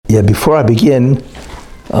Yeah, before I begin,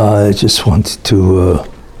 I just wanted to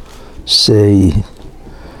say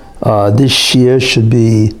this shiur should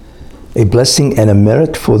be a blessing and a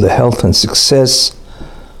merit for the health and success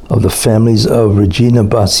of the families of Regina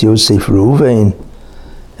Bas Yosef Reuven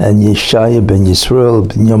and Yeshaya ben Yisrael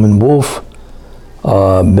ben Yamin Wolf,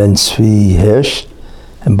 ben Tzvi Hirsch,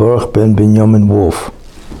 and Baruch ben Yamin Wolf.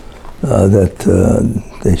 That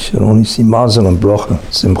they should only see Mazel and Bracha,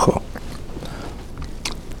 Simcha.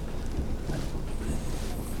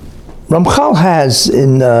 Ramchal has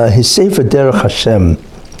in his Sefer Derech Hashem,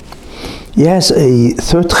 he has a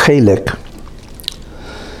third chelek,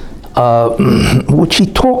 which he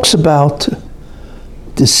talks about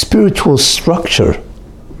the spiritual structure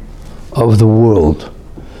of the world.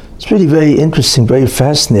 It's really very interesting, very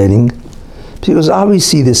fascinating, because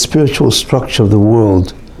obviously the spiritual structure of the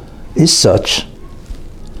world is such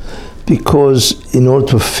because in order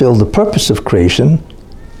to fulfill the purpose of creation,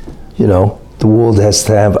 the world has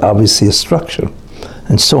to have obviously a structure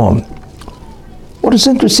and so on. What is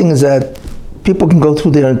interesting is that people can go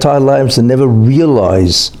through their entire lives and never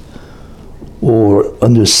realize or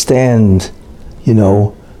understand,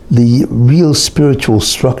 the real spiritual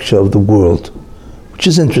structure of the world, which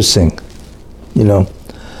is interesting,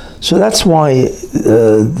 So that's why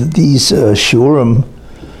these shiurim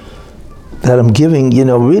that I'm giving,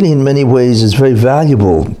 really in many ways is very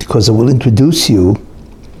valuable because it will introduce you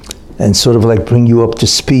and sort of like bring you up to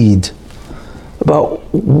speed about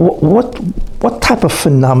what type of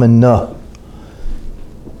phenomena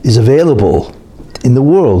is available in the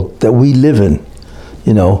world that we live in,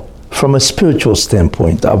 from a spiritual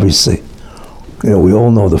standpoint, obviously. We all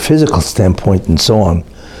know the physical standpoint and so on.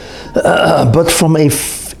 But from a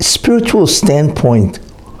spiritual standpoint,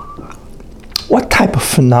 what type of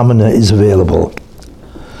phenomena is available?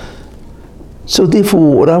 So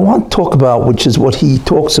therefore, what I want to talk about, which is what he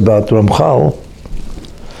talks about, Ramchal,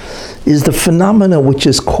 is the phenomena which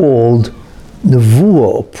is called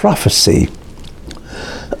nevuah, or prophecy.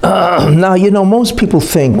 Now, most people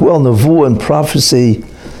think, well, nevuah and prophecy,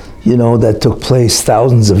 that took place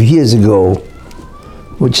thousands of years ago,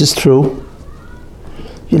 which is true.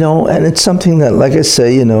 And it's something that, like I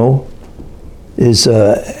say, is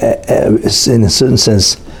in a certain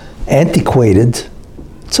sense antiquated.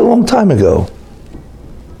 It's a long time ago.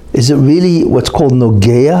 Is it really what's called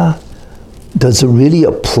nogea? Does it really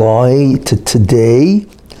apply to today?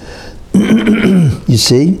 You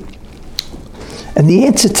see? And the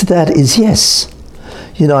answer to that is yes.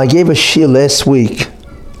 I gave a shiur last week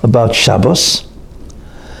about Shabbos,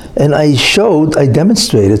 and I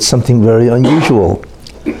demonstrated something very unusual.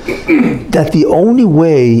 That the only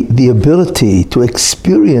way, the ability to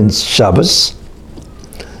experience Shabbos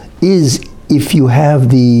is if you have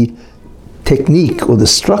the technique or the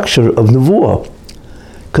structure of nevuah.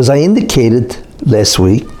 Because I indicated last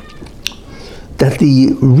week that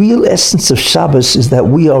the real essence of Shabbos is that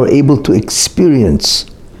we are able to experience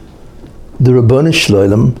the Ribono Shel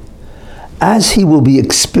Olam as he will be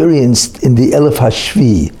experienced in the Elef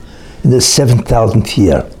HaShvi, in the 7,000th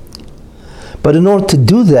year. But in order to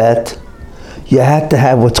do that, you had to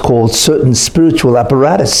have what's called certain spiritual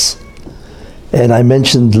apparatus. And I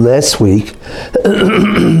mentioned last week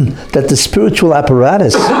that the spiritual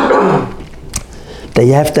apparatus that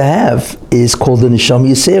you have to have is called the Neshama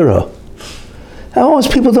Yisera. And most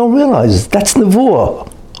people don't realize that's nevuah.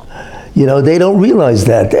 They don't realize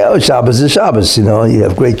that. Oh, Shabbos is Shabbos, you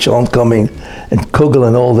have great shalom coming and kugel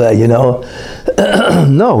and all that,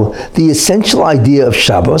 No, the essential idea of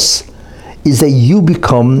Shabbos is that you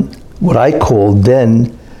become what I call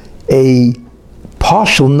then a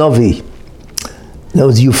partial Navi. In other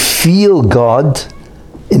words, you feel God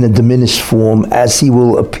in a diminished form as he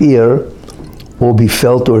will appear or be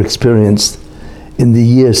felt or experienced in the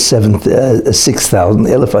year 6,000,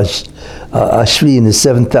 Elef HaShvi in the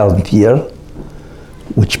 7,000th year,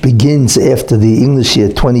 which begins after the English year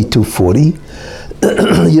 2240.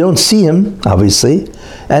 You don't see him, obviously,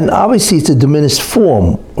 and obviously it's a diminished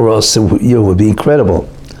form, or else it would be incredible,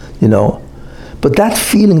 But that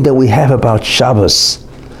feeling that we have about Shabbos,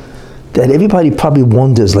 that everybody probably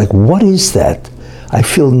wonders, like, what is that? I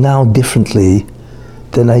feel now differently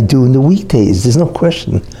than I do in the weekdays. There's no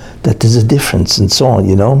question that there's a difference and so on,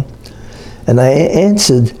 And I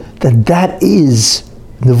answered that is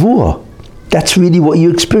nevuah. That's really what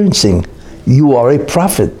you're experiencing. You are a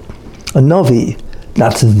prophet, a Navi,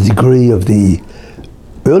 not to the degree of the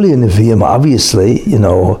earlier Nevi'im, obviously,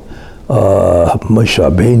 Moshe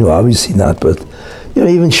Rabbeinu, obviously not, but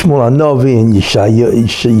even Shmuel HaNavi and Yeshaya,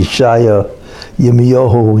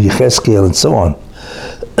 Yirmiyahu, Yecheskel, and so on.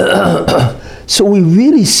 So we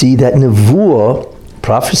really see that nevuah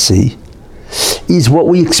prophecy, is what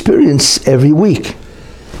we experience every week.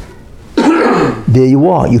 There you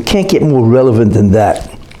are. You can't get more relevant than that.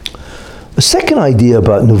 The second idea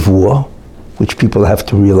about Nevuah, which people have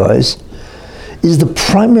to realize, is the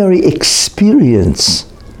primary experience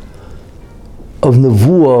of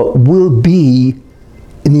Nevuah will be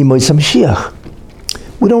in the Yemei Mashiach.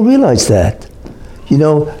 We don't realize that. You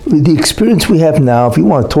know, the experience we have now, if you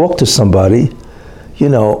want to talk to somebody, you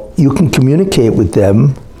know, you can communicate with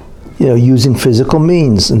them, you know, using physical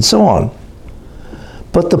means and so on.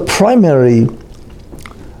 But the primary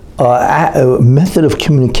method of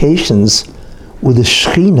communications with the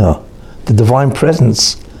Shekhinah, the divine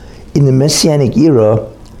presence, in the Messianic era,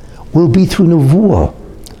 will be through Nevuah.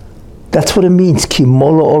 That's what it means. Ki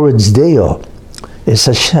mola oretz deya es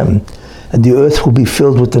Hashem, and the earth will be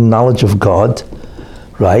filled with the knowledge of God,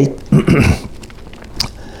 right?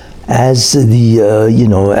 As the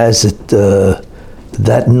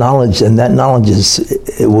that knowledge, and that knowledge is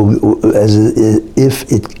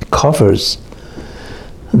if it covers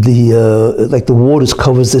the like the waters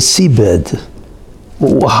covers the seabed.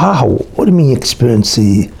 How? What do you mean you experience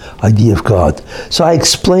the idea of God? So I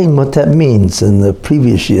explained what that means in the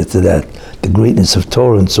previous year to that, the greatness of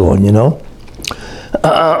Torah and so on, you know.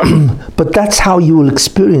 But that's how you will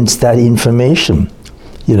experience that information,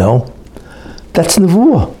 you know. That's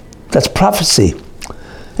Nevuah. That's prophecy.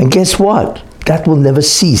 And guess what? That will never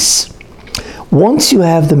cease. Once you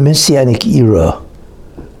have the Messianic era,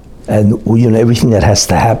 and you know everything that has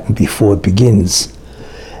to happen before it begins,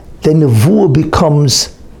 then Nevuah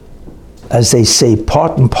becomes, as they say,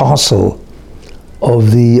 part and parcel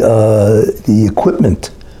of the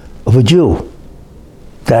equipment of a Jew.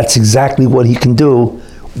 That's exactly what he can do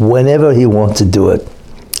whenever he wants to do it,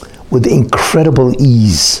 with incredible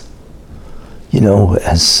ease. You know,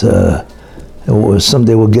 as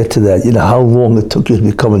someday we'll get to that. You know how long it took you to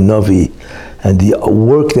become a Navi, and the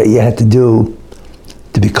work that you had to do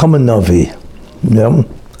to become a Navi. You know.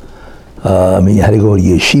 I mean, you had to go to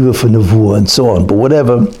yeshiva for Nevuah and so on, but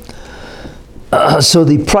whatever. So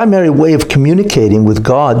the primary way of communicating with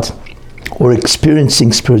God or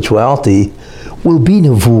experiencing spirituality will be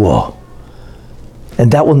Nevuah.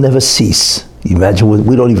 And that will never cease. You imagine,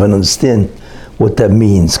 we don't even understand what that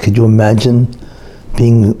means. Could you imagine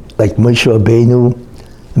being like Moshe Rabbeinu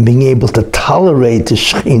and being able to tolerate the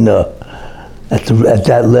Shekhinah at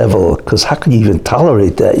that level? Because how could you even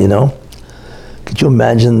tolerate that, you know? Could you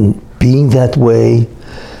imagine being that way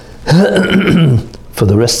for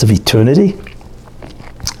the rest of eternity?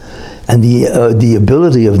 And the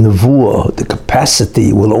ability of Nevuah, the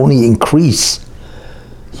capacity, will only increase,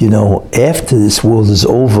 you know, after this world is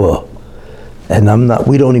over. And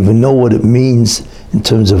we don't even know what it means in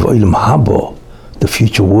terms of Olam Haba, the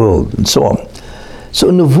future world, and so on. So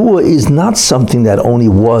Nevuah is not something that only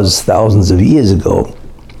was thousands of years ago,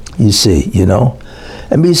 you see, you know.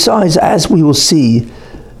 And besides, as we will see,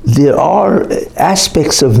 there are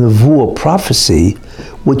aspects of Nevuah prophecy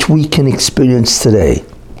which we can experience today.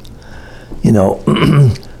 You know,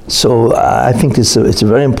 so I think it's a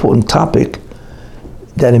very important topic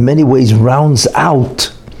that in many ways rounds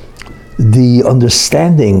out the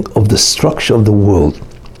understanding of the structure of the world.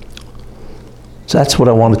 So that's what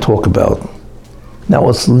I want to talk about. Now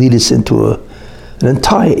let's lead us into an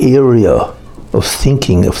entire area of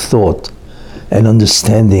thinking, of thought, and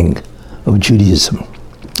understanding of Judaism,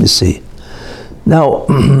 you see. Now,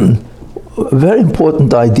 a very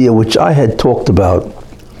important idea which I had talked about,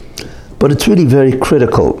 but it's really very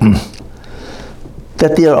critical,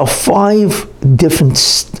 that there are 5 different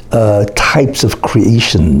types of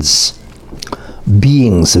creations,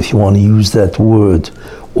 beings, if you want to use that word,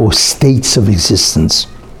 or states of existence.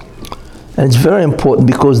 And it's very important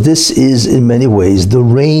because this is, in many ways, the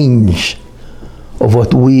range of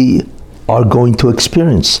what we are going to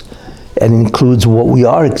experience, and includes what we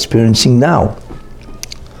are experiencing now.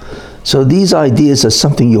 So these ideas are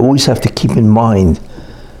something you always have to keep in mind,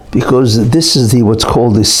 because this is what's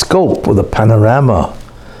called the scope or the panorama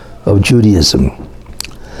of Judaism.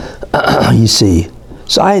 You see.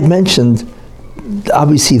 So I had mentioned,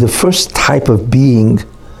 obviously, the first type of being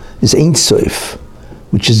is Ein Sof,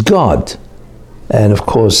 which is God. And of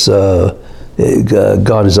course,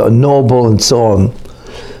 God is unknowable and so on.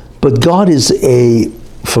 But God is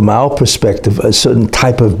from our perspective, a certain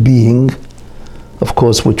type of being, of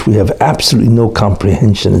course, which we have absolutely no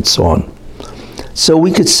comprehension and so on. So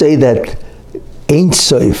we could say that Ein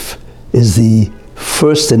Sof is the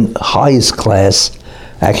first and highest class.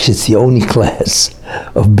 Actually, it's the only class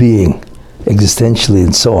of being, existentially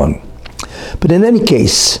and so on. But in any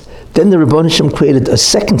case, then the Rebbeinu Shem created a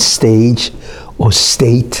second stage or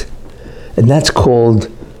state, and that's called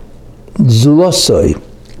Zulosoi.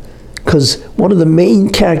 Because one of the main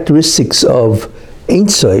characteristics of Ein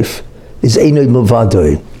Sof is Einod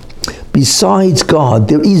Milvadoi. Besides God,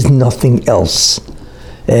 there is nothing else.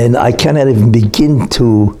 And I cannot even begin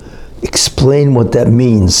to explain what that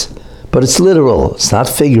means. But it's literal, it's not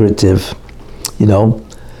figurative,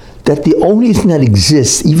 that the only thing that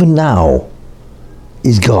exists, even now,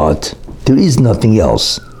 is God. There is nothing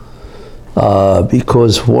else.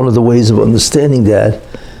 Because one of the ways of understanding that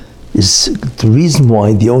is the reason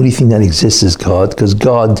why the only thing that exists is God, because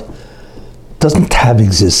God doesn't have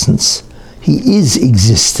existence. He is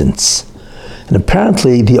existence. And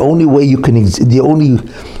apparently the only way you can, the only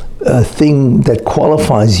thing that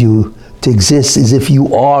qualifies you to exist is if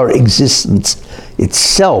you are existence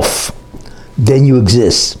itself, then you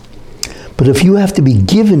exist. But if you have to be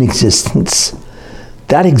given existence,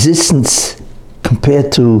 that existence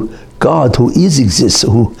compared to God, who is existence,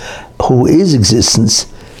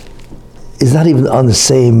 is not even on the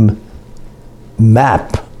same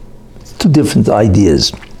map. It's two different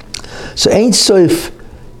ideas. So Ein Sof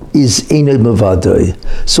is Einod Milvadoi.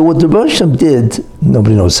 So what the Rabbi did,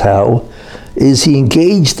 nobody knows how, is he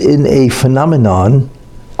engaged in a phenomenon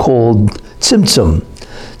called Tzimtzum.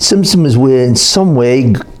 Tzimtzum is where in some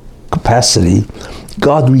way, capacity,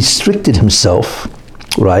 God restricted himself,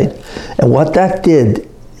 right? And what that did,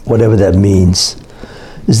 whatever that means,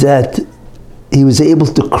 is that he was able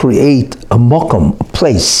to create a mokum, a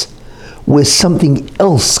place, where something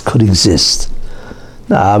else could exist.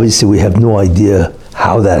 Now, obviously, we have no idea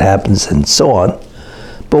how that happens and so on.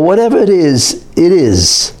 But whatever it is,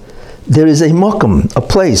 there is a mokum, a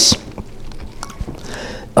place.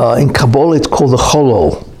 In Kabbalah, it's called the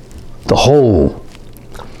cholol, the hole,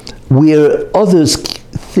 where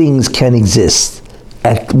things can exist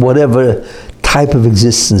at whatever type of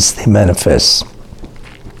existence they manifest.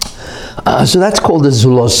 So that's called the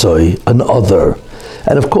Zulosoi, an other.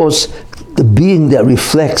 And of course, the being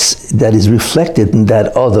that is reflected in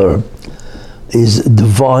that other is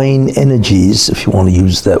divine energies, if you want to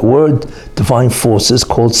use that word, divine forces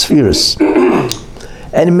called spheres.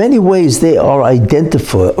 And in many ways, they are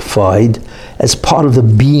identified as part of the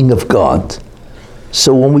being of God.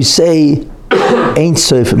 So when we say Ein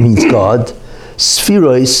Sof, it means God.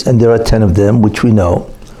 Spherois, and there are 10 of them, which we know,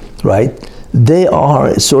 right? They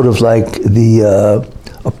are sort of like the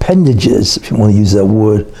appendages, if you want to use that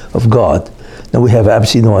word, of God. Now we have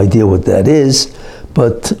absolutely no idea what that is,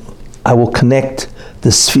 but I will connect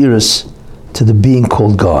the spheres to the being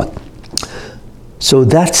called God. So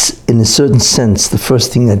that's, in a certain sense, the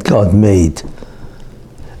first thing that God made.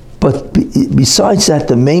 But besides that,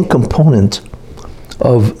 the main component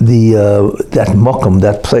of that mokum,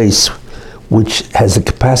 that place, which has the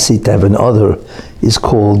capacity to have an other, is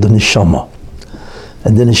called the neshama.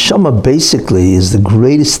 And the neshama basically is the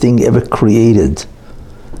greatest thing ever created.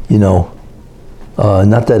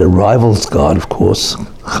 Not that it rivals God, of course,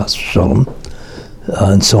 chas v'shalom,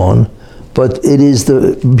 and so on, but it is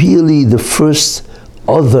really the first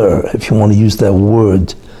other, if you want to use that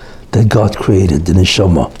word, that God created, the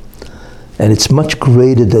neshama. And it's much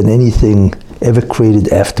greater than anything ever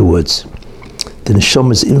created afterwards. The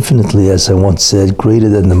neshama is infinitely, as I once said, greater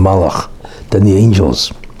than the malach, than the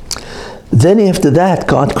angels. Then after that,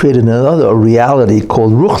 God created a reality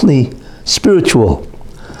called ruchni, spiritual.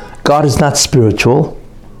 God is not spiritual,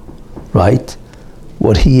 right?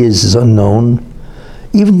 What he is unknown.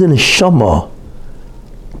 Even the neshama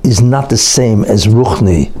is not the same as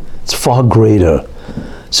ruchni. It's far greater.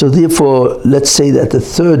 So therefore, let's say that the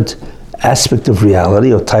third aspect of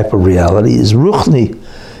reality, or type of reality, is ruchni,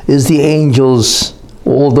 is the angels,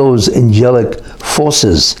 all those angelic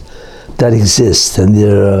forces that exist. And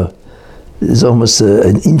there's almost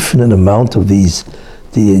an infinite amount of the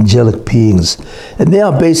angelic beings. And they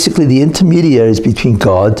are basically the intermediaries between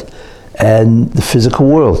God and the physical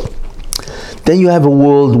world. Then you have a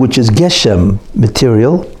world which is Geshem,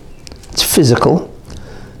 material. It's physical,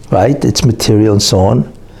 right? It's material and so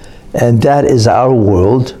on. And that is our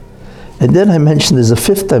world. And then I mentioned there's a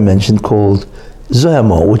fifth dimension called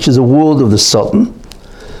Zohamo, which is a world of the Sultan.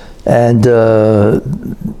 And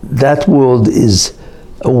that world is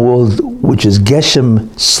a world which is Geshem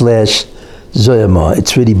 / Zohama.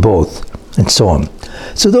 It's really both, and so on.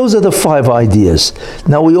 So those are the 5 ideas.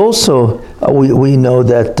 Now we also, we know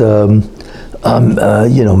that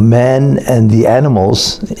man and the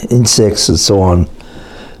animals, insects and so on,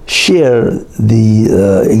 share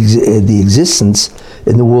the existence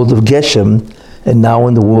in the world of Geshem, and now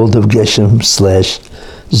in the world of Geshem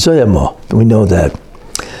 / Zohama. We know that.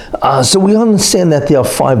 So we understand that there are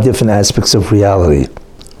 5 different aspects of reality.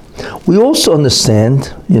 We also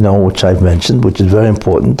understand, which I've mentioned, which is very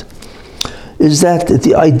important, is that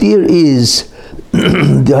the idea is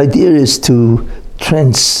to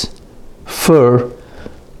transfer,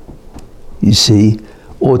 you see,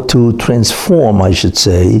 or to transform, I should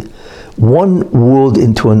say, one world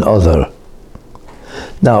into another.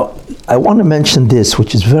 Now, I want to mention this,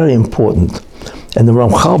 which is very important, and the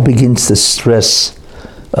Ramchal begins to stresses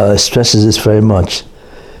this very much.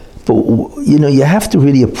 But, you have to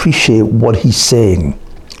really appreciate what he's saying.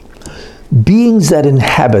 Beings that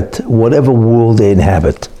inhabit whatever world they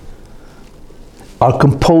inhabit are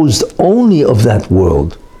composed only of that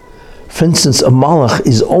world. For instance, a malach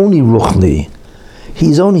is only ruchni.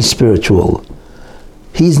 He's only spiritual.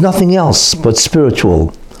 He's nothing else but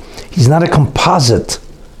spiritual. He's not a composite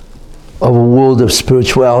of a world of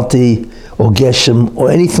spirituality or geshem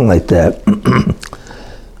or anything like that.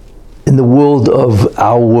 In the world of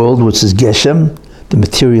our world, which is geshem, the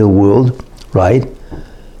material world, right?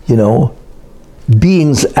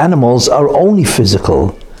 Beings, animals are only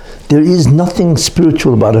physical. There is nothing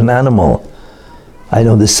spiritual about an animal. I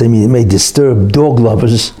know this may disturb dog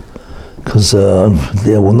lovers, because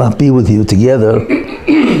they will not be with you together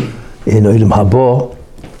in Olam Haba.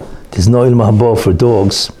 There's no Olam Haba for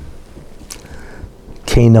dogs.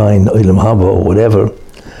 Canine Olam Haba or whatever.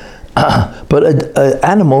 But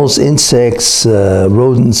animals, insects,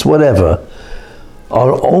 rodents, whatever,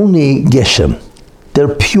 are only geshem.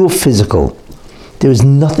 They're pure physical. There is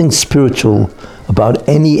nothing spiritual about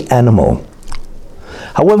any animal.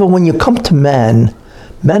 However, when you come to man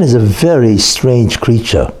is a very strange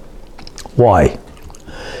creature. Why?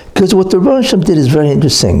 Because what the Rebbe did is very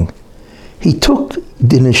interesting. He took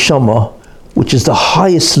the neshama, which is the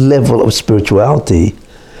highest level of spirituality,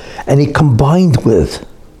 and he combined with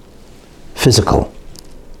physical.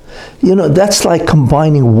 That's like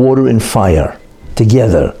combining water and fire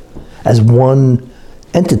together as one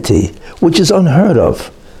entity, which is unheard of,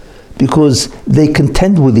 because they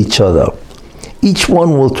contend with each other. Each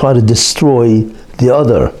one will try to destroy the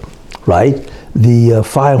other, right? The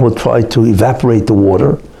fire will try to evaporate the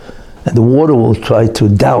water, and the water will try to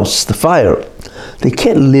douse the fire. They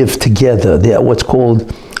can't live together. They are what's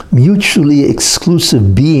called mutually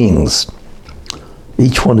exclusive beings.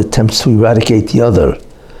 Each one attempts to eradicate the other.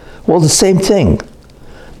 Well, the same thing.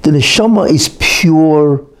 The neshama is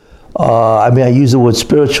pure. I use the word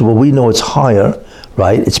spiritual, but we know it's higher,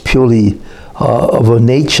 right? It's purely of a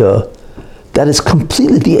nature that is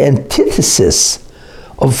completely the antithesis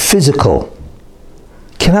of physical.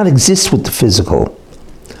 Cannot exist with the physical.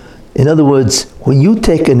 In other words, when you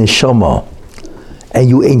take a neshama and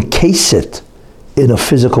you encase it in a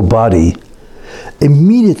physical body,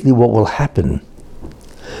 immediately what will happen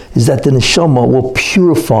is that the neshama will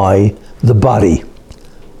purify the body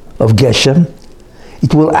of geshem.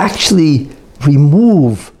 It will actually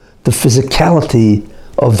remove the physicality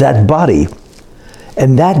of that body,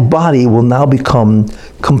 and that body will now become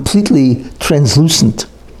completely translucent.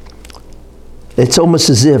 It's almost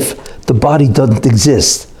as if the body doesn't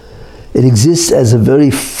exist. It exists as a very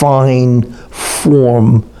fine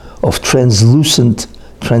form of translucent,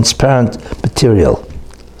 transparent material.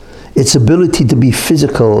 Its ability to be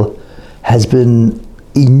physical has been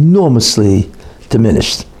enormously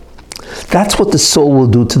diminished. That's what the soul will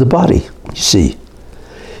do to the body, you see,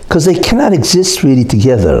 because they cannot exist really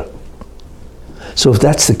together. So if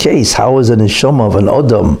that's the case, how is an neshama of an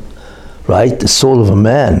Adam, right, the soul of a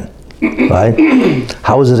man, right,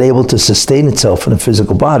 how is it able to sustain itself in a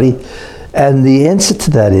physical body? And the answer to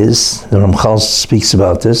that is, the Ramchal speaks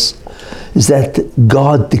about this, is that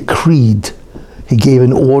God decreed, he gave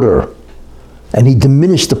an order, and he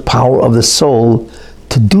diminished the power of the soul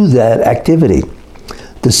to do that activity.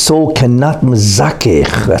 The soul cannot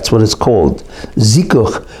mezakech, that's what it's called.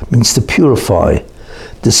 Zikuch means to purify.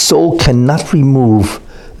 The soul cannot remove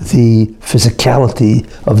the physicality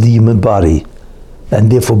of the human body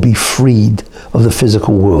and therefore be freed of the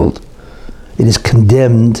physical world. It is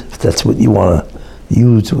condemned, if that's what you want to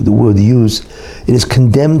use, the word use, it is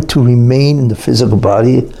condemned to remain in the physical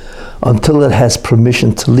body until it has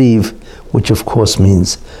permission to leave, which of course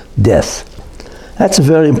means death. That's a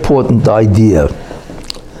very important idea,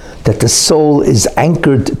 that the soul is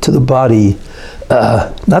anchored to the body,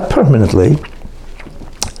 not permanently,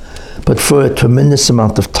 but for a tremendous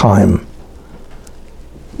amount of time.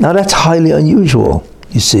 Now that's highly unusual,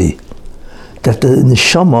 you see, that the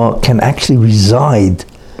neshama can actually reside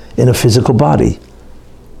in a physical body.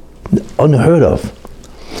 Unheard of.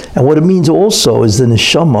 And what it means also is the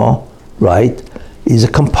neshama, right, is a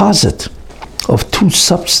composite of two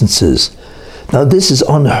substances. Now this is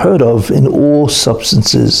unheard of in all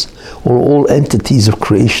substances or all entities of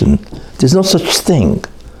creation. There's no such thing.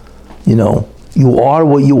 You are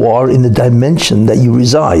what you are in the dimension that you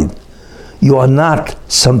reside. You are not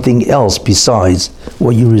something else besides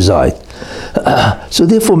where you reside. So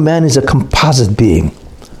therefore man is a composite being.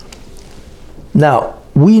 Now,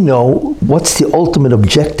 we know what's the ultimate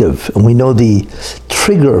objective, and we know the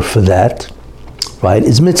trigger for that, right,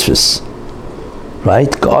 is mitzvahs,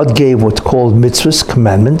 right? God gave what's called mitzvahs,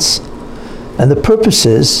 commandments, and the purpose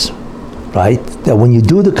is, right, that when you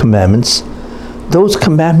do the commandments, those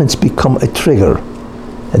commandments become a trigger,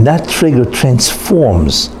 and that trigger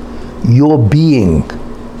transforms your being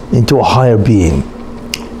into a higher being.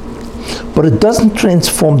 But it doesn't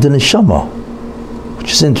transform the neshama,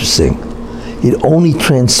 which is interesting. It only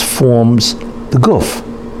transforms the guf,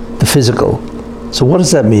 the physical. So what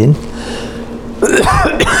does that mean?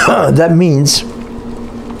 That means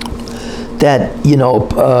that,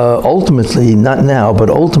 ultimately, not now,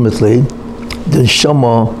 but ultimately, the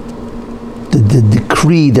neshama, the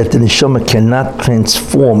decree that the neshama cannot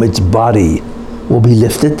transform its body will be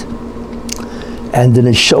lifted, and the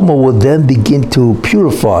neshama will then begin to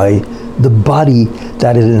purify the body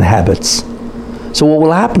that it inhabits. So what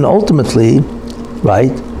will happen ultimately,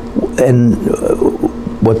 right, and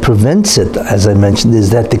what prevents it, as I mentioned, is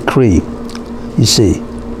that decree, you see.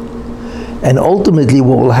 And ultimately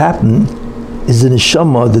what will happen is the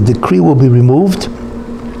neshama, the decree will be removed,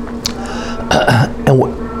 and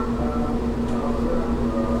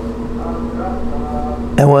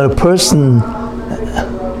when a person,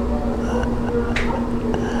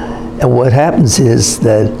 and what happens is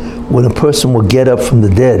that when a person will get up from the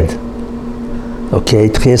dead, okay,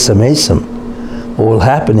 Tchias HaMesim, what will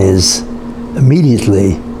happen is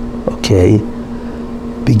immediately, okay,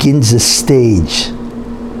 begins the stage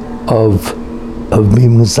of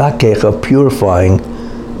mimuzakech, of purifying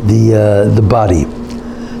the body.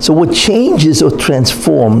 So what changes or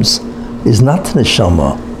transforms is not the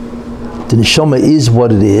neshama. The neshama is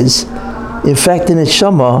what it is. In fact, the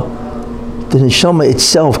neshama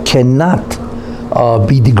itself cannot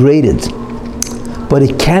be degraded, but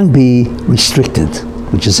it can be restricted,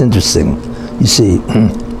 which is interesting. You see,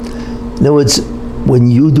 in other words, when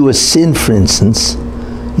you do a sin, for instance,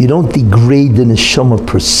 you don't degrade the neshama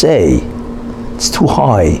per se. It's too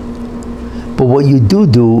high. But what you do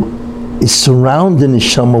is surround the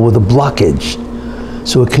neshama with a blockage,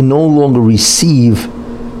 so it can no longer receive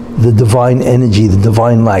the divine energy, the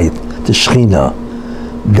divine light, the Shekhinah.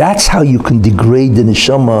 That's how you can degrade the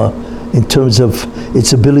neshama in terms of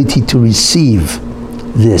its ability to receive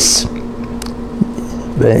this.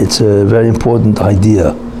 It's a very important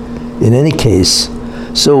idea. In any case,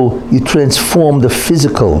 so you transform the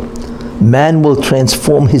physical. Man will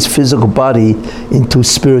transform his physical body into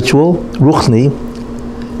spiritual, ruchni,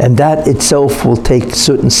 and that itself will take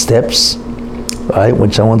certain steps, right,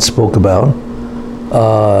 which I once spoke about.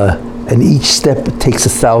 And each step takes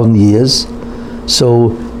 1,000 years.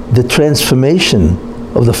 So the transformation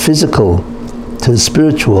of the physical to the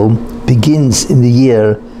spiritual begins in the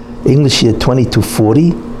year, English year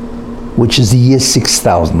 2240, which is the year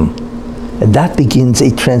 6000. And that begins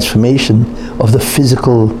a transformation of the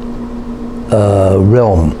physical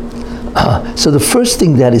realm. So the first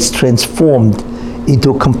thing that is transformed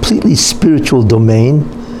into a completely spiritual domain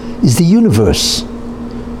is the universe.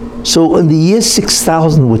 So in the year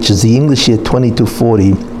 6000, which is the English year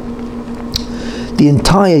 2240, the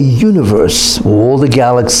entire universe, all the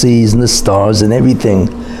galaxies and the stars and everything,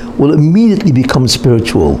 will immediately become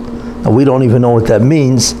spiritual. Now we don't even know what that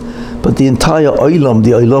means, but the entire olam,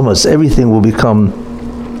 the olamas, everything will become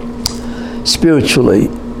spiritually.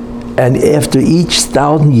 And after each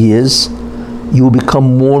 1,000 years, you will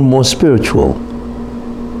become more and more spiritual.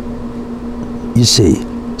 You see.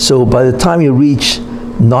 So by the time you reach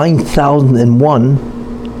 9001,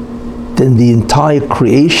 then the entire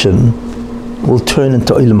creation will turn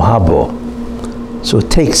into Olam Haba. So it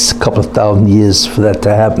takes a couple of 1,000 years for that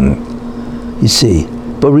to happen, you see.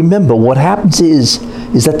 But remember, what happens is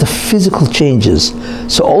that the physical changes.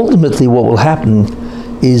 So ultimately what will happen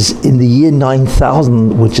is in the year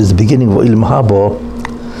 9000, which is the beginning of Olam Haba,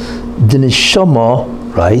 the neshama,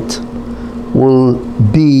 right, will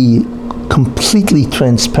be completely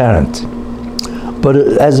transparent. But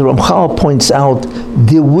as Ramchal points out,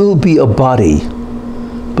 there will be a body,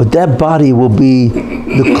 but that body will be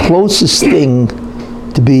the closest thing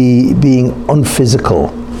to being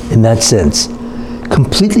unphysical in that sense.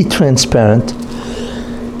 Completely transparent,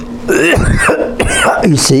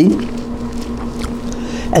 you see?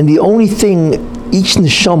 And the only thing each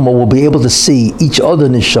neshama will be able to see each other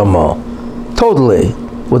neshama, totally,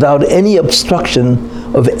 without any obstruction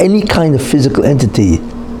of any kind of physical entity.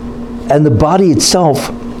 And the body itself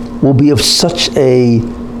will be of such a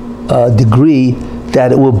degree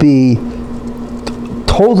that it will be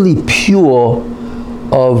totally pure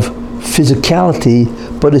of physicality,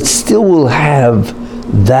 but it still will have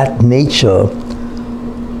that nature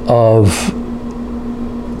of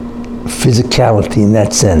physicality in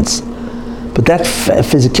that sense. But that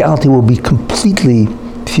physicality will be completely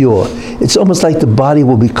pure. It's almost like the body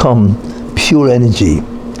will become pure energy.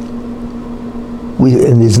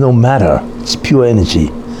 And there's no matter, it's pure energy.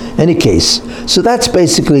 Any case, so that's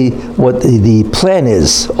basically what the plan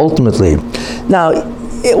is, ultimately. Now,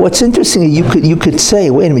 what's interesting, you could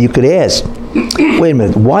say, wait a minute, you could ask, wait a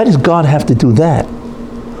minute, why does God have to do that?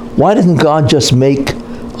 Why doesn't God just make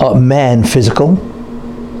man physical,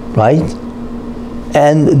 right?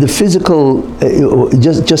 And the physical,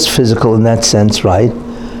 just physical in that sense, right?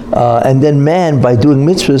 And then man, by doing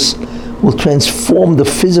mitzvahs, will transform the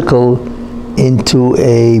physical into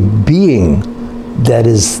a being that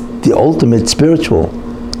is the ultimate spiritual.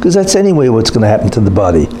 Because that's anyway what's going to happen to the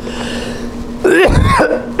body.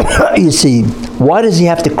 You see, why does he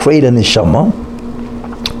have to create a neshama?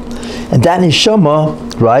 And that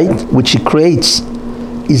neshama, right, which he creates,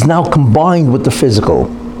 is now combined with the physical.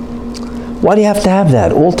 Why do you have to have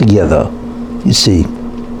that all together, you see?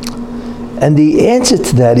 And the answer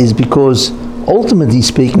to that is because, ultimately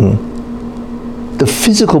speaking, the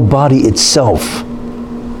physical body itself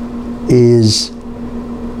is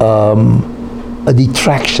a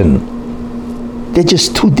detraction. They're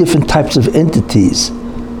just two different types of entities,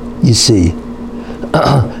 you see.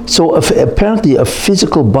 So apparently a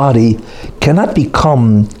physical body cannot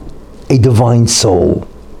become a divine soul.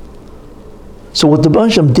 So what the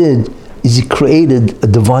Hashem did is he created a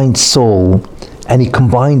divine soul and he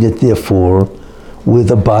combined it therefore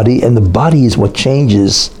with a body, and the body is what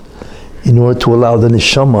changes in order to allow the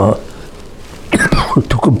neshama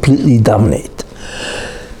to completely dominate.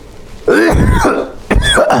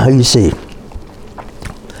 You see.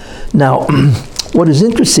 Now, what is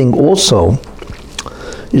interesting also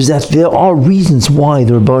is that there are reasons why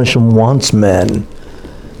the Rabbi Hashem wants man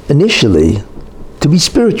initially to be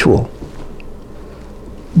spiritual,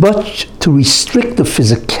 but to restrict the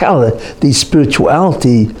physicality, the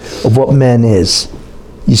spirituality of what man is,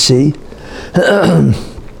 you see.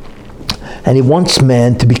 And he wants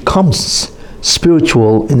man to become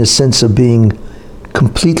spiritual in the sense of being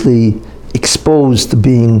completely exposed to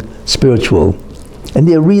being spiritual. And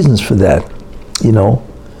there are reasons for that, you know.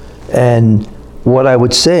 And what I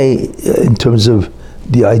would say in terms of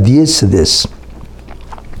the ideas to this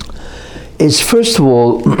is, first of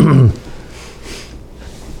all,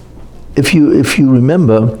 if you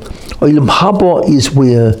remember, Olam Haba is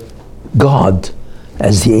where God,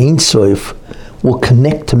 as the Ein Sof, will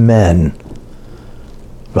connect to man,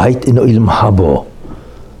 right, in Olam Haba.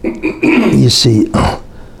 You see,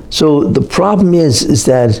 so the problem is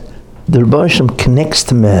that the Rabbi Hashem connects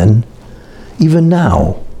to man even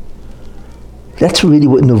now. That's really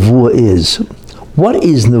what Nevuah is. What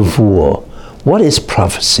is Nevuah? What is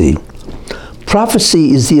prophecy?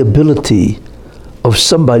 Prophecy is the ability of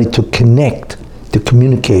somebody to connect, to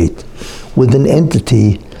communicate with an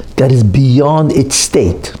entity that is beyond its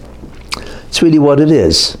state. It's really what it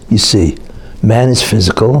is, you see. Man is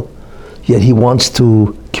physical, yet he wants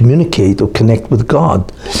to communicate or connect with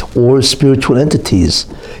God or spiritual entities.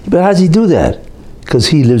 But how does he do that? Because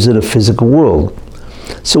he lives in a physical world.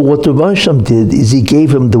 So what the Rabbi Hashem did is he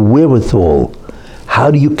gave him the wherewithal.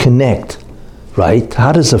 How do you connect, right?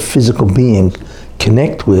 How does a physical being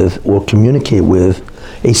connect with or communicate with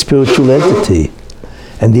a spiritual entity?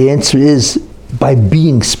 And the answer is by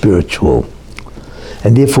being spiritual.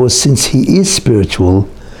 And therefore, since he is spiritual,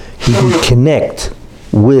 he can connect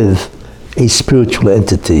with a spiritual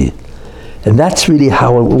entity. And that's really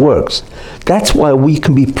how it works. That's why we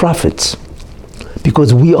can be prophets,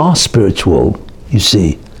 because we are spiritual, you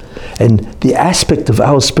see. And the aspect of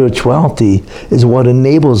our spirituality is what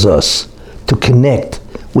enables us to connect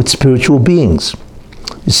with spiritual beings.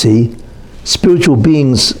 You see, spiritual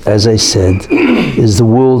beings, as I said, is the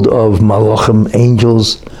world of malachim,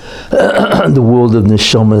 angels, the world of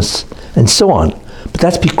neshamas, and so on. But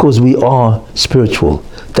that's because we are spiritual.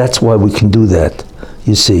 That's why we can do that,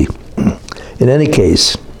 you see. In any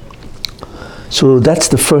case, so that's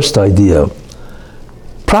the first idea.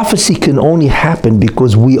 Prophecy can only happen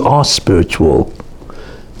because we are spiritual.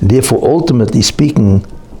 Therefore, ultimately speaking,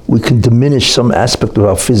 we can diminish some aspect of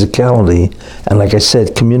our physicality and, like I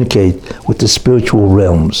said, communicate with the spiritual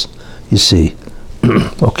realms, you see.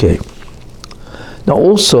 Okay. Now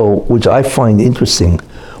also, which I find interesting,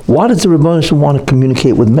 Why does the Rebbe want to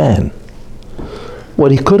communicate with man?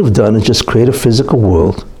 What he could have done is just create a physical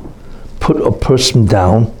world, put a person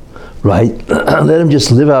down, right? Let him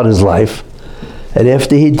just live out his life, and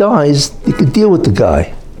after he dies, he could deal with the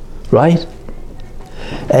guy, right?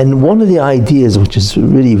 And one of the ideas, which is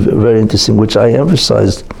really very interesting, which I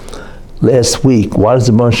emphasized last week, why does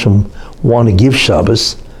the Rebbe want to give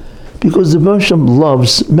Shabbos? Because the Rebbe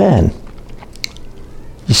loves man.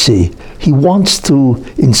 You see, he wants to,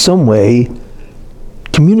 in some way,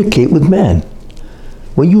 communicate with man.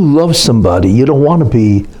 When you love somebody, you don't want to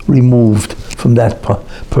be removed from that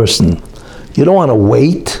person. You don't want to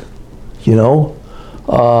wait, you know.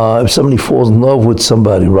 If somebody falls in love with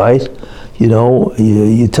somebody, right? You know,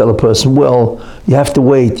 you tell a person, well, you have to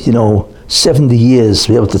wait, 70 years to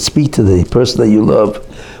be able to speak to the person that you love.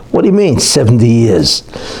 What do you mean, 70 years?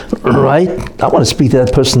 Right? I want to speak to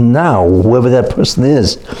that person now, whoever that person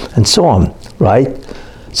is, and so on, right?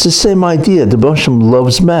 It's the same idea. The Rebbe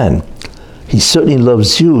loves man. He certainly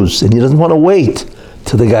loves Jews, and he doesn't want to wait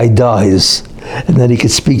till the guy dies, and then he can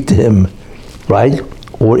speak to him, right?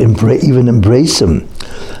 Or even embrace him.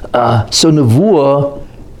 So Nevuah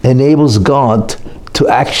enables God to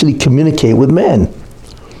actually communicate with man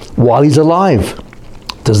while he's alive.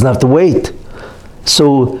 Doesn't have to wait.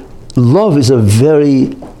 So love is a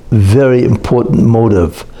very, very important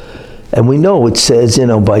motive. And we know it says,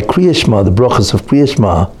 by Kriya Shema, the brachas of Kriya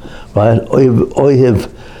Shema, right? Ohev,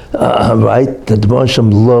 right? That the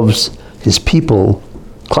Rebbe loves his people,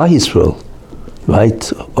 Klal Yisrael, right?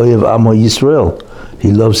 Ohev Amo Yisrael.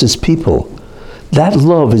 He loves his people. That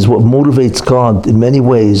love is what motivates God in many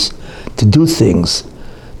ways to do things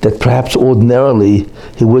that perhaps ordinarily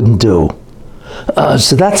he wouldn't do.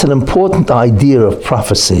 So that's an important idea of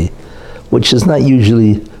prophecy, which is not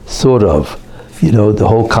usually thought of, the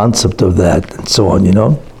whole concept of that and so on,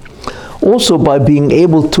 Also, by being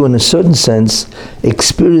able to, in a certain sense,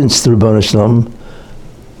 experience the Rebbe Shalom,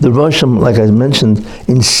 the Rebbe Shalom, like I mentioned,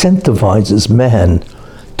 incentivizes man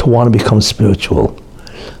to want to become spiritual.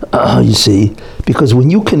 You see, because when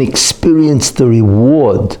you can experience the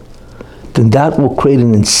reward, then that will create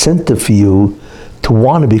an incentive for you to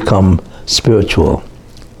want to become spiritual.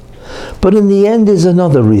 But in the end, there's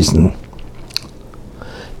another reason.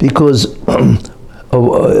 Because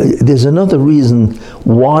there's another reason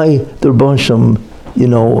why the Rebbe Shalom,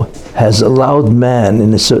 has allowed man,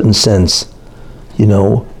 in a certain sense,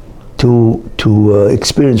 to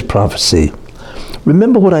experience prophecy.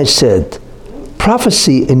 Remember what I said.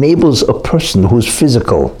 Prophecy enables a person who's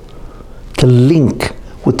physical to link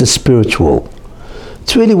with the spiritual.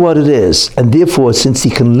 It's really what it is. And therefore, since he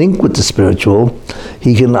can link with the spiritual,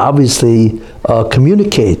 he can obviously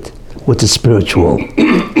communicate with the spiritual.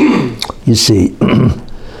 You see.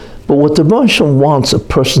 But what the Rebbe Shalom wants a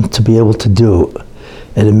person to be able to do,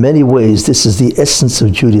 and in many ways this is the essence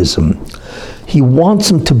of Judaism, he wants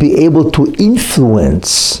him to be able to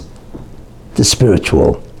influence the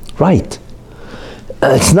spiritual. Right.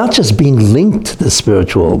 It's not just being linked to the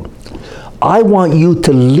spiritual. I want you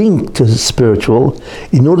to link to the spiritual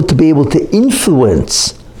in order to be able to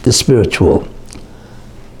influence the spiritual.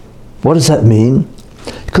 What does that mean?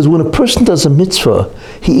 Because when a person does a mitzvah,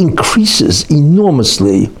 he increases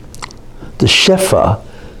enormously the shefa,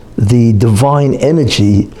 the divine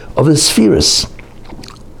energy of the spheres.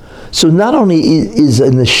 So not only is a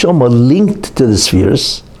neshama linked to the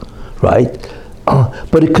spheres, right?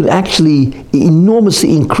 But it could actually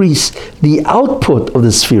enormously increase the output of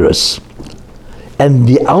the spheres. And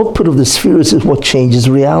the output of the spheres is what changes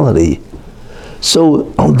reality.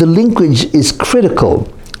 So the linkage is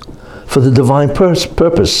critical for the divine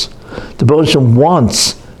purpose. The Rebbe Shalom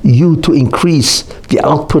wants you to increase the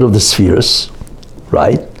output of the spheres,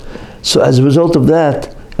 right? So as a result of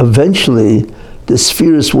that, eventually the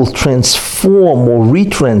spheres will transform or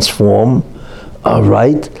retransform,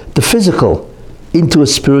 right, the physical into a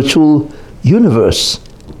spiritual universe.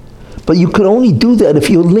 But you can only do that if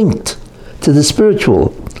you're linked to the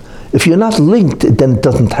spiritual. If you're not linked, then it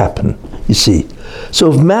doesn't happen, you see.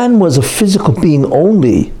 So if man was a physical being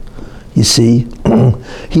only, you see,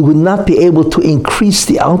 he would not be able to increase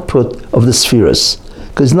the output of the spheres,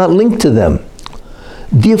 because he's not linked to them.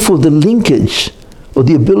 Therefore, the linkage or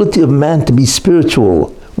the ability of man to be spiritual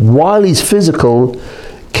while he's physical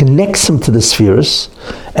connects him to the spheres,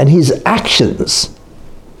 and his actions,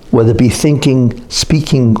 whether it be thinking,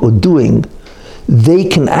 speaking, or doing, they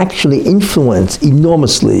can actually influence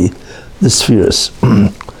enormously the spheres.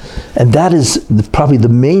 And that is probably the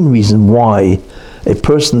main reason why a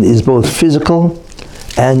person is both physical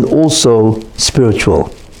and also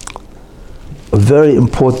spiritual. A very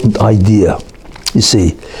important idea, you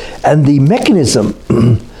see. And the mechanism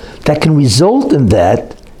that can result in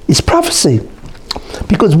that is prophecy.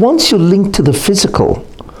 Because once you're linked to the physical,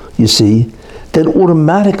 you see, then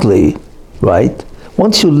automatically, right?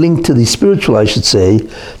 Once you're linked to the spiritual, I should say,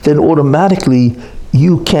 then automatically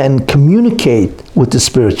you can communicate with the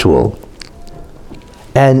spiritual.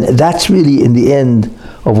 And that's really in the end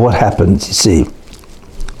of what happens, you see.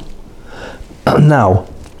 Now,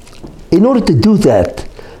 in order to do that,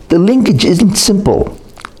 the linkage isn't simple.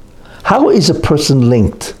 How is a person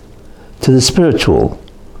linked to the spiritual?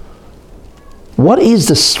 What is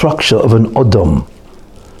the structure of an Adam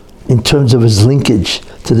in terms of his linkage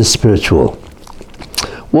to the spiritual?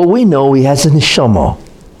 Well, we know he has a neshama,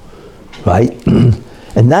 right?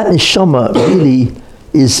 And that neshama really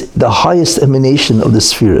is the highest emanation of the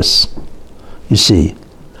spheres, you see.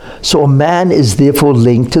 So a man is therefore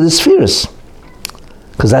linked to the spheres,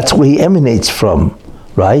 because that's where he emanates from,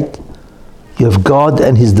 right? You have God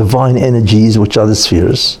and his divine energies, which are the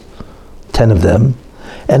spheres, 10 of them,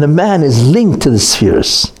 and a man is linked to the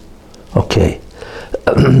spheres. Okay.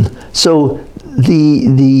 So the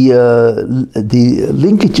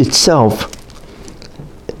linkage itself,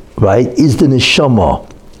 right, is the neshama,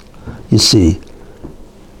 you see.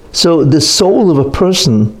 So the soul of a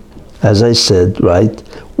person, as I said, right,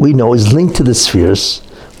 we know is linked to the spheres,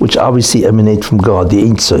 which obviously emanate from God, the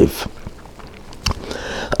Ein Sof.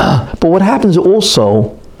 But what happens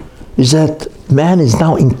also is that man is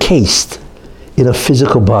now encased in a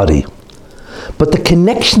physical body. But the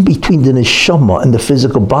connection between the neshama and the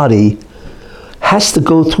physical body has to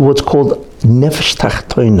go through what's called nefesh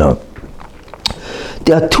tachtoina.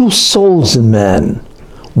 There are two souls in man.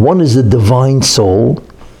 One is the divine soul,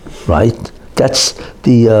 right? That's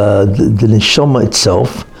the neshama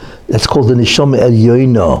itself. That's called the neshama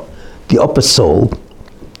elyona, the upper soul.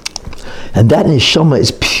 And that neshama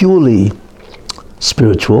is purely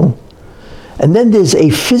spiritual. And then there's a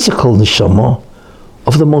physical neshama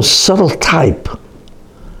of the most subtle type.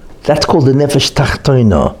 That's called the nefesh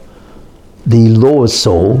tachtoina, the lower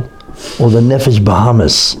soul, or the nefesh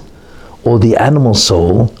bahamas, or the animal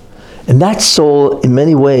soul. And that soul, in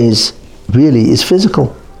many ways, really is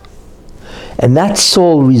physical. And that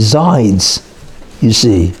soul resides, you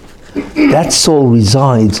see, that soul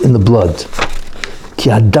resides in the blood. Ki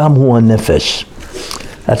adam hu nefesh.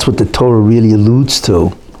 That's what the Torah really alludes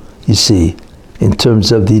to, you see, in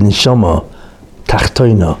terms of the neshama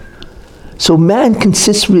tachtoina. So man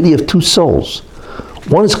consists really of two souls.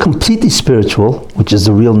 One is completely spiritual, which is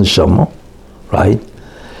the real neshama, right?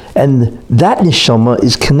 And that neshama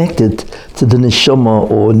is connected to the neshama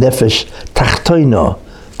or nefesh tachtoina,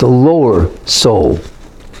 the lower soul,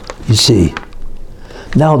 you see.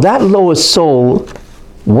 Now that lower soul,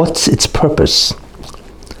 what's its purpose?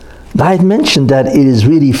 Now, I had mentioned that it is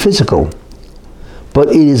really physical, but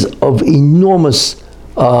it is of enormous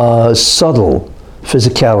subtle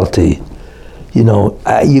physicality. You know,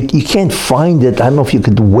 you can't find it. I don't know if you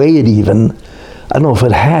could weigh it even. I don't know if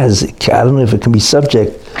it has. I don't know if it can be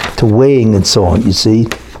subject to weighing and so on, you see.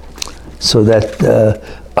 So that,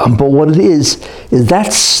 but what it is that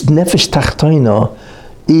nefesh tachtoina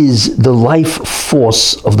is the life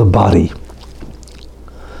force of the body.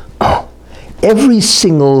 Every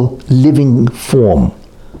single living form,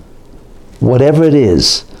 whatever it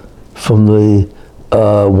is, from the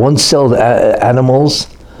one-celled animals,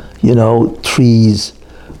 you know, trees,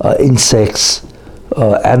 insects,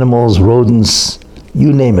 animals, rodents,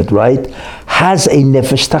 you name it, right, has a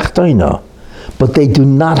nefesh tachtoina, but they do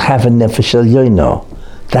not have a nefesh elyona.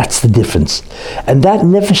 That's the difference. And that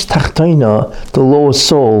nefesh tachtoina, the lower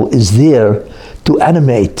soul, is there to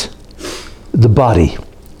animate the body,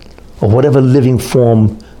 or whatever living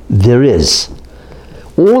form there is.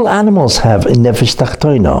 All animals have a nefesh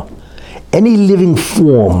tachtoina. Any living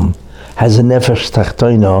form has a nefesh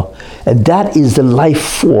tachtoina, and that is the life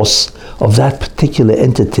force of that particular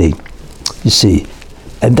entity, you see.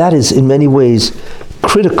 And that is in many ways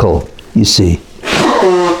critical, you see.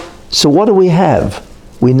 So what do we have?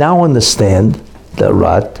 We now understand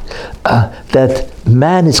that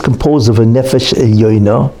man is composed of a nefesh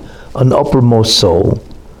elyona, an uppermost soul,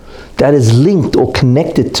 that is linked or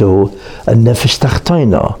connected to a nefesh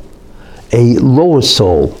tachtoina, a lower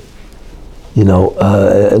soul, you know,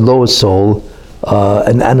 a lower soul,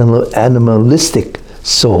 an animalistic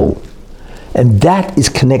soul. And that is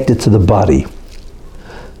connected to the body.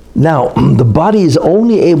 Now, the body is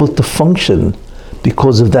only able to function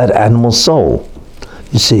because of that animal soul,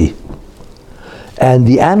 you see. And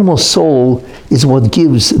the animal soul is what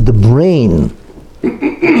gives the brain,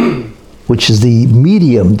 which is the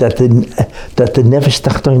medium that the nefesh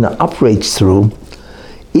tachtoina operates through.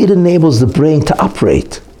 It enables the brain to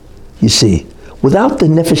operate, you see. without the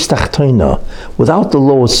nefesh tachtoina, without the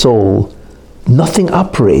lower soul, nothing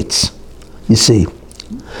operates. You see.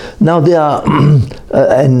 Now there are,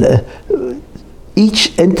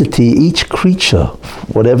 each entity, each creature,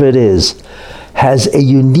 whatever it is, has a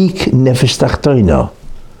unique nefesh tachtoina.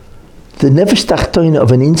 The nefesh tachtoina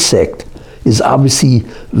of an insect is obviously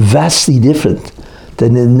vastly different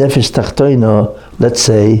than the nefesh tachtoina, let's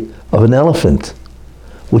say, of an elephant,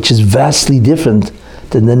 which is vastly different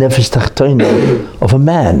than the nefesh tachtoina of a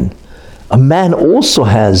man. A man also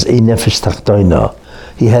has a nefesh tachtoina.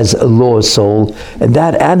 He has a lower soul, and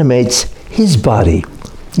that animates his body,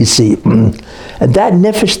 you see. And that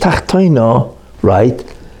nefesh tachtoina, right,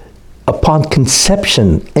 upon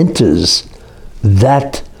conception enters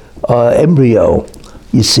that embryo,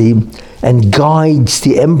 you see, and guides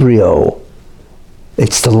the embryo.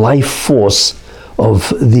 It's the life force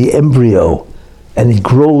of the embryo, and it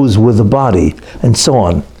grows with the body, and so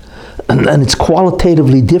on. And it's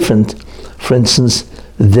qualitatively different, for instance,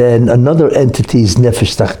 than another entity's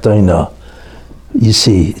nefesh tachtoina. You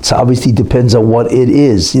see, it obviously depends on what it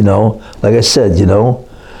is, you know, like I said, you know.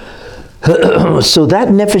 So that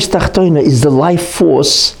nefesh tachtoina is the life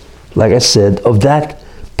force, like I said, of that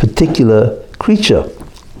particular creature.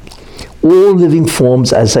 All living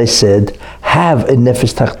forms, as I said, have a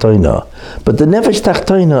nefesh tachtoina, but the nefesh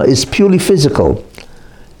tachtoina is purely physical.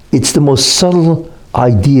 It's the most subtle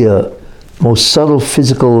idea, most subtle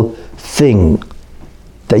physical thing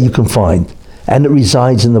that you can find, and it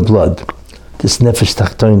resides in the blood, this nefesh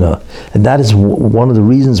tachtoina. And that is one of the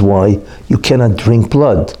reasons why you cannot drink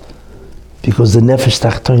blood, because the nefesh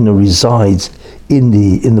tachtoina resides in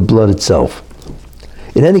the blood itself.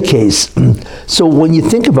 In any case, so when you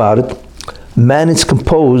think about it, man is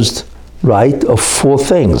composed, right, of four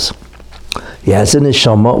things. He has a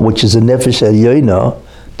neshama, which is a nefesh elyoina,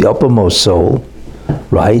 the uppermost soul,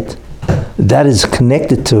 right? That is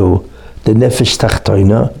connected to the nefesh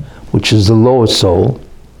tachtoina, which is the lower soul,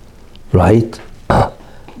 right?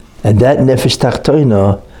 And that nefesh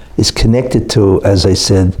tachtoina is connected to, as I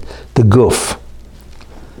said, the guf,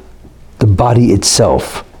 the body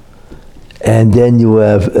itself. And then you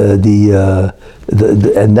have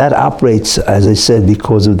and that operates, as I said,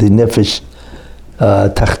 because of the nefesh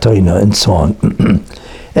tachtoina and so on. In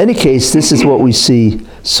any case, this is what we see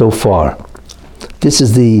so far. This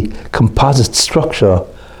is the composite structure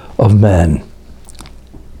of man.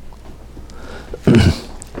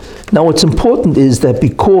 Now what's important is that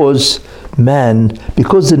because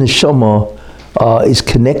the neshama is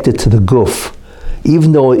connected to the guf,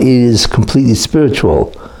 even though it is completely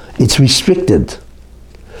spiritual, it's restricted.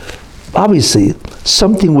 Obviously,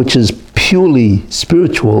 something which is purely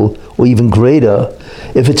spiritual or even greater,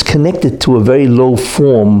 if it's connected to a very low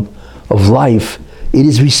form of life, it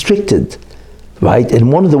is restricted, right?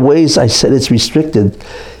 And one of the ways I said it's restricted,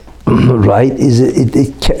 right, is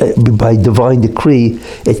it by divine decree,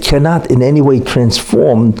 it cannot in any way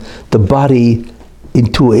transform the body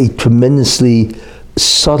into a tremendously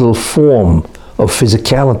subtle form of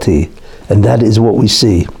physicality, and that is what we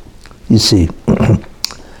see. You see.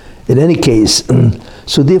 In any case,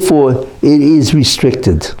 so therefore it is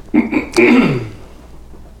restricted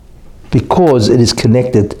because it is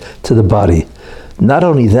connected to the body. Not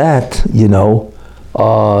only that, you know,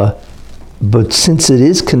 but since it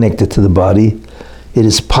is connected to the body, it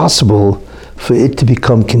is possible for it to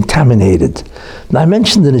become contaminated. Now I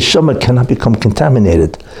mentioned the neshama cannot become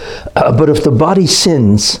contaminated, but if the body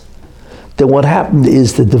sins, then what happened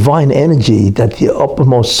is the divine energy that the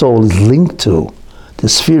uppermost soul is linked to, the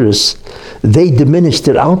spheres, they diminish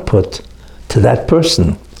their output to that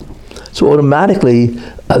person. So automatically,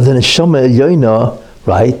 the neshama elyoina,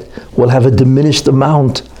 right, will have a diminished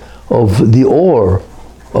amount of the ore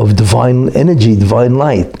of divine energy, divine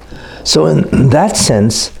light. So in that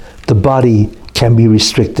sense, the body can be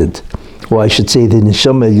restricted. Or I should say the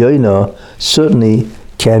neshama elyoina certainly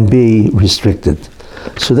can be restricted.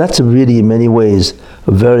 So that's really, in many ways,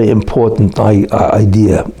 a very important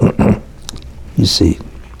idea, you see.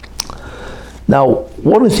 Now,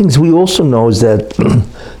 one of the things we also know is that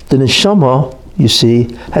the neshama, you see,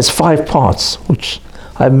 has 5 parts, which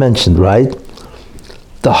I've mentioned, right?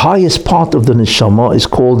 The highest part of the neshama is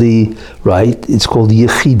called it's called the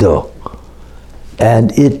yechida.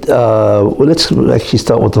 And let's actually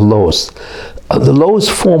start with the lowest. The lowest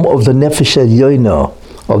form of the nefesh elyoina,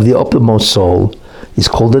 of the uppermost soul, is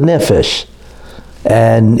called the nefesh.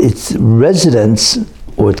 And its residence,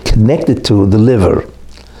 or it's connected to, the liver.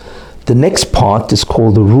 The next part is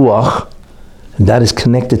called the ruach, and that is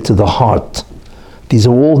connected to the heart. These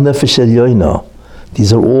are all nefesh elyoina.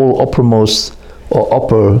 These are all uppermost or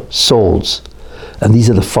upper souls. And these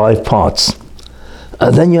are the 5 parts.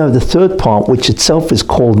 Then you have the third part, which itself is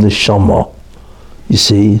called neshama. You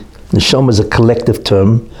see, neshama is a collective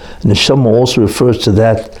term. Neshama also refers to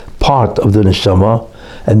that part of the neshama,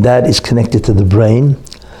 and that is connected to the brain.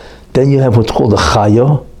 Then you have what's called a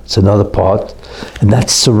chaya. It's another part, and that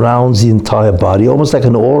surrounds the entire body, almost like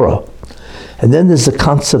an aura. And then there's the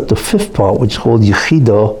concept of fifth part, which is called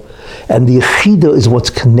yechida, and the yechida is what's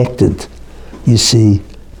connected, you see,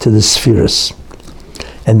 to the spheres.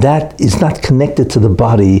 And that is not connected to the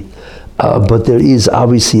body, but there is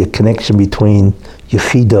obviously a connection between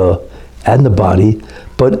yechida and the body,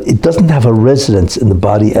 but it doesn't have a residence in the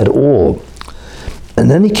body at all.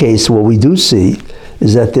 In any case, what we do see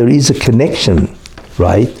is that there is a connection,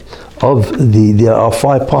 right, there are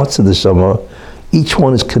 5 parts of the neshama. Each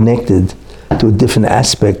one is connected to a different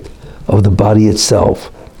aspect of the body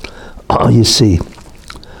itself. You see.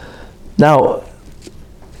 Now,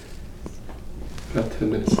 about 10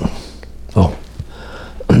 minutes.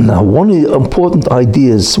 Now, one of the important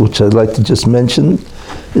ideas which I'd like to just mention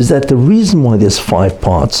is that the reason why there's 5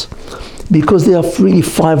 parts, because there are really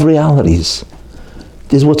 5 realities.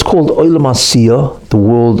 There's what's called Olam Asiyah, the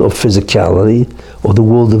world of physicality, or the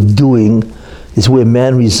world of doing, is where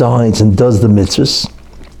man resides and does the mitzvahs,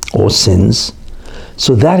 or sins.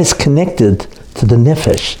 So that is connected to the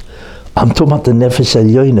nefesh. I'm talking about the nefesh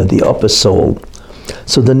elyoina, the upper soul.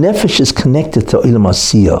 So the nefesh is connected to Olam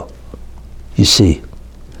Asiyah, you see.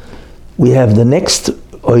 We have the next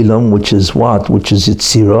Olam, which is what? Which is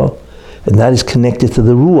Yetzirah, and that is connected to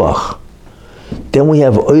the Ruach. Then we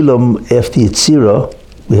have Olam after Yetzirah,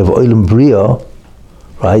 we have Olam Bria,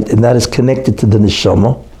 right? And that is connected to the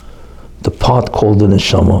Neshama, the part called the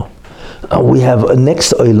Neshama. We have a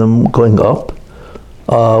next Olam going up,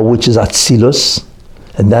 which is Atzilus,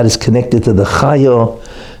 and that is connected to the Chaya.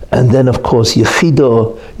 And then, of course,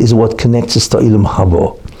 Yechida is what connects us to Olam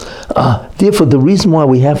Haba. Therefore, the reason why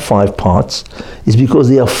we have 5 parts is because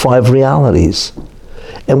there are 5 realities.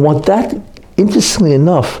 And what that, interestingly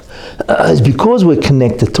enough, is because we're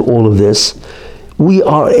connected to all of this, we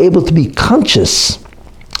are able to be conscious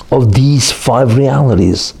of these 5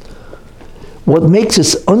 realities. What makes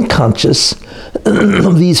us unconscious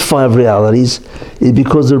of these 5 realities is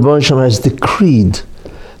because the Rabbi has decreed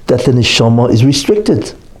that the neshama is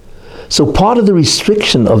restricted. So part of the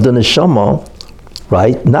restriction of the neshama,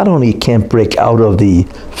 right, not only it can't break out of the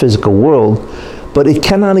physical world, but it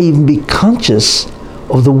cannot even be conscious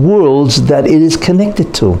of the worlds that it is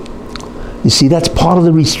connected to. You see, that's part of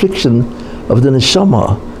the restriction of the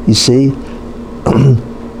neshama, you see.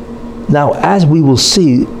 Now, as we will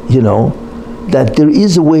see, that there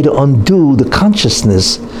is a way to undo the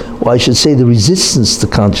consciousness, or I should say the resistance to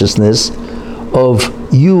consciousness, of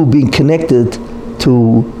you being connected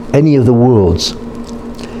to any of the worlds.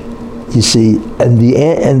 You see, and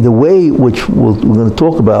the way which we're going to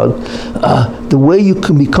talk about, the way you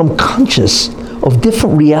can become conscious of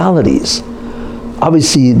different realities.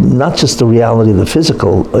 Obviously, not just the reality of the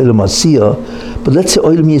physical, Olam Asiyah, but let's say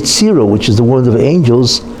Olam Yetzirah, which is the world of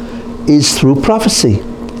angels, is through prophecy.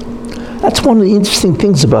 That's one of the interesting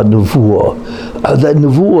things about Nevuah, that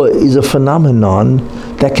Nevuah is a phenomenon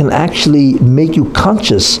that can actually make you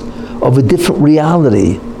conscious of a different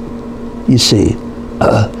reality, you see.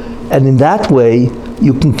 And in that way,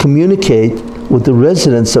 you can communicate with the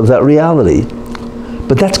residents of that reality.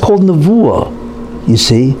 But that's called Nevuah, you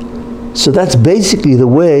see. So that's basically the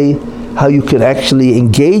way how you can actually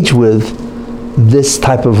engage with this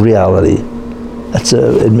type of reality. That's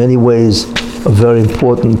in many ways a very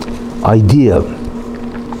important idea,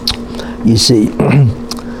 you see.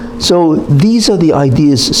 So these are the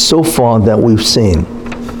ideas so far that we've seen,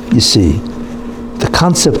 you see. The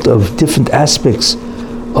concept of different aspects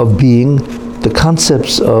of being, the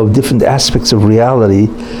concepts of different aspects of reality,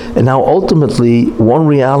 and how ultimately one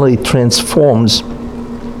reality transforms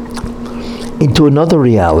into another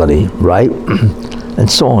reality, right? And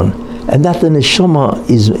so on. And that the neshama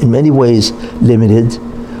is in many ways limited.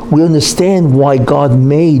 We understand why God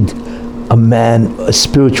made a man a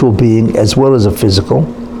spiritual being as well as a physical,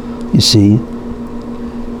 you see,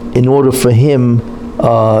 in order for him,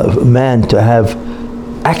 man, to have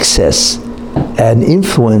access and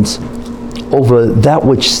influence over that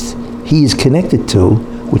which he is connected to,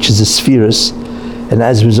 which is the spheres, and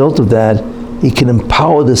as a result of that, he can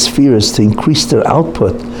empower the spheres to increase their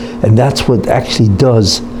output, and that's what actually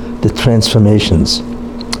does the transformations,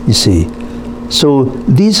 you see. So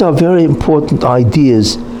these are very important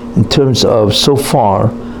ideas in terms of, so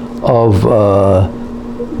far, of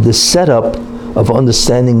the setup of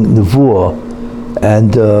understanding Nevuah,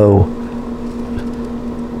 and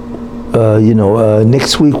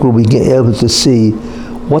next week we'll be able to see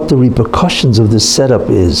what the repercussions of this setup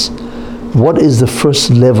is. What is the first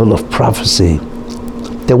level of prophecy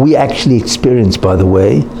that we actually experience, by the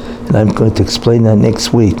way, and I'm going to explain that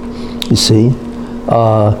next week. You see,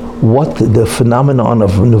 what the phenomenon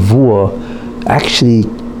of nevuah actually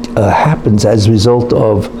happens as a result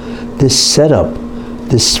of this setup,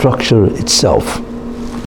 this structure itself.